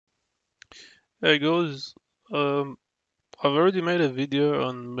Hey guys, um, I've already made a video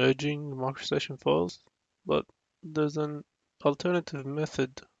on merging Microstation files, but there's an alternative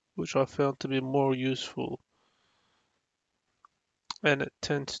method which I found to be more useful, and it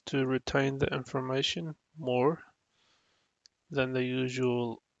tends to retain the information more than the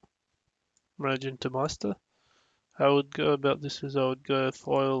usual merge into master. How I would go about this is I would go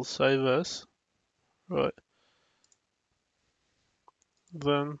file save as, right?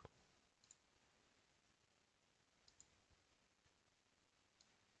 Then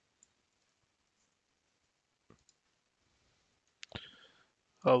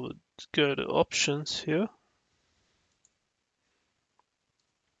I would go to options here,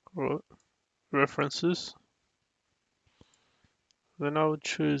 right? References. Then I would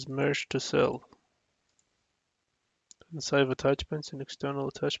choose merge to cell and save attachments and external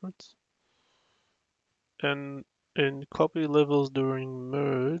attachments. And in copy levels during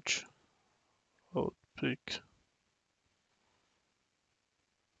merge, I'll pick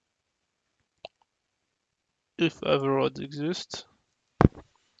if overrides exist.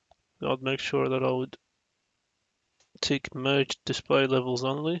 I'll make sure that I would tick merge display levels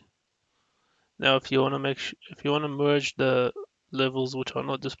only. Now, if you want to if you want to merge the levels which are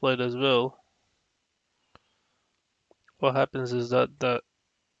not displayed as well, what happens is that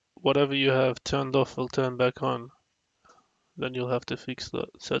whatever you have turned off will turn back on. Then you'll have to fix that.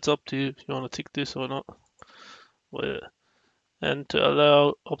 So it's up to you if you want to tick this or not. Well, yeah. And to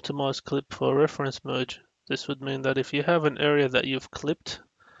allow optimized clip for reference merge, this would mean that if you have an area that you've clipped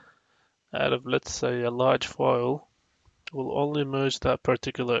out of, let's say, a large file, will only merge that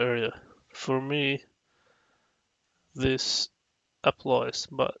particular area. For me, this applies,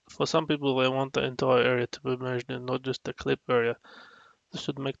 but for some people, they want the entire area to be merged and not just the clip area. This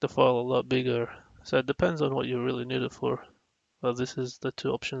should make the file a lot bigger. So it depends on what you really need it for. Well, this is the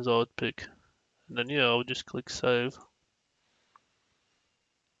two options I would pick. And then, yeah, I would just click save.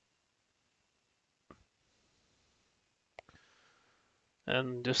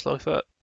 And just like that,